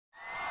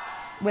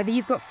Whether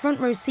you've got front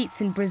row seats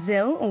in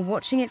Brazil or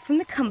watching it from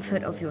the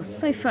comfort of your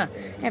sofa,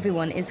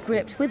 everyone is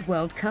gripped with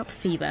World Cup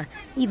fever,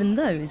 even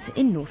those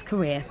in North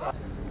Korea.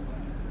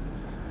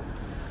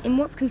 In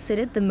what's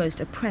considered the most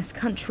oppressed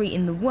country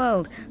in the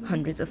world,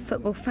 hundreds of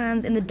football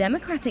fans in the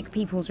Democratic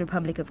People's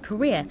Republic of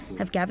Korea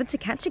have gathered to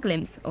catch a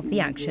glimpse of the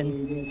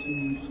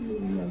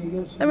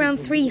action. Around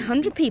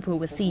 300 people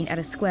were seen at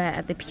a square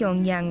at the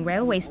Pyongyang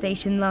railway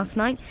station last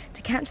night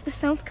to catch the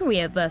South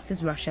Korea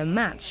versus Russia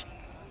match.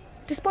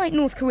 Despite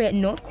North Korea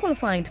not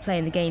qualifying to play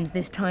in the games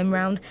this time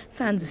round,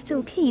 fans are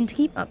still keen to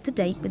keep up to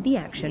date with the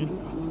action.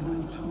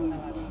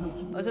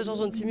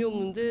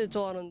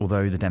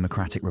 Although the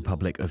Democratic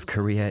Republic of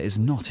Korea is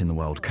not in the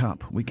World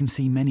Cup, we can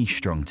see many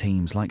strong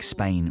teams like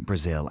Spain,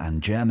 Brazil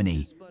and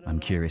Germany. I'm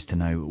curious to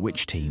know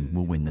which team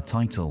will win the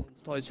title.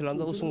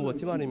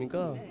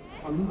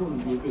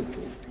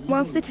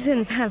 While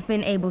citizens have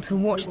been able to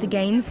watch the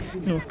games,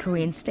 North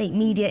Korean state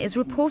media is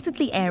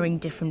reportedly airing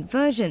different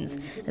versions,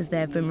 as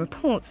there have been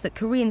reports that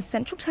Korean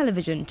Central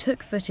Television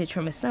took footage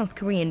from a South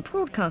Korean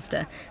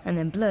broadcaster and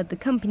then blurred the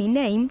company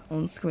name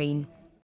on screen.